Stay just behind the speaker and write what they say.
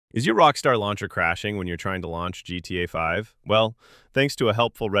Is your Rockstar launcher crashing when you're trying to launch GTA 5? Well, thanks to a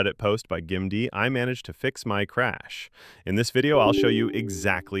helpful Reddit post by Gimd, I managed to fix my crash. In this video, I'll show you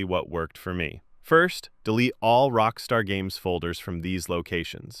exactly what worked for me. First, delete all Rockstar Games folders from these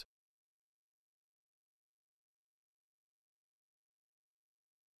locations.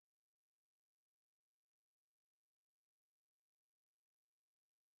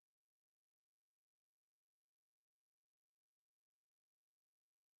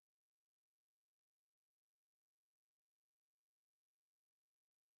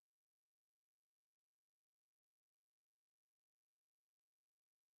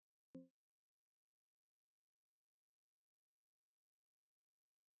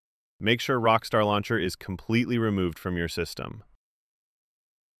 Make sure Rockstar Launcher is completely removed from your system.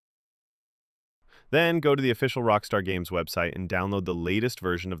 Then go to the official Rockstar Games website and download the latest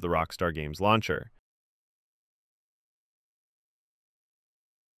version of the Rockstar Games launcher.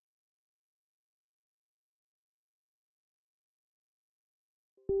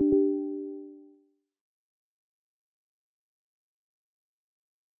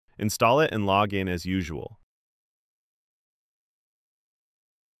 Install it and log in as usual.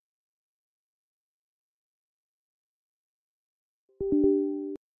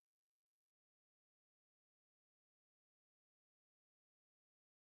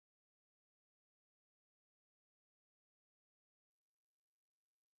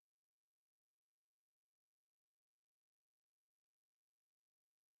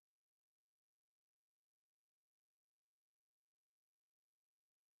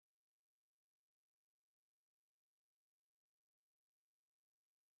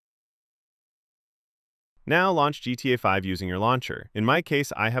 Now launch GTA 5 using your launcher. In my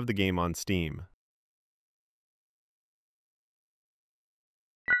case, I have the game on Steam.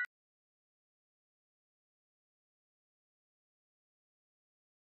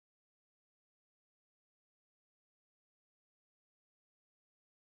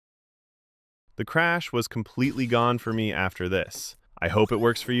 The crash was completely gone for me after this. I hope it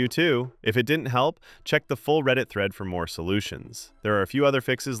works for you too. If it didn't help, check the full Reddit thread for more solutions. There are a few other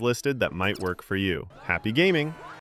fixes listed that might work for you. Happy gaming!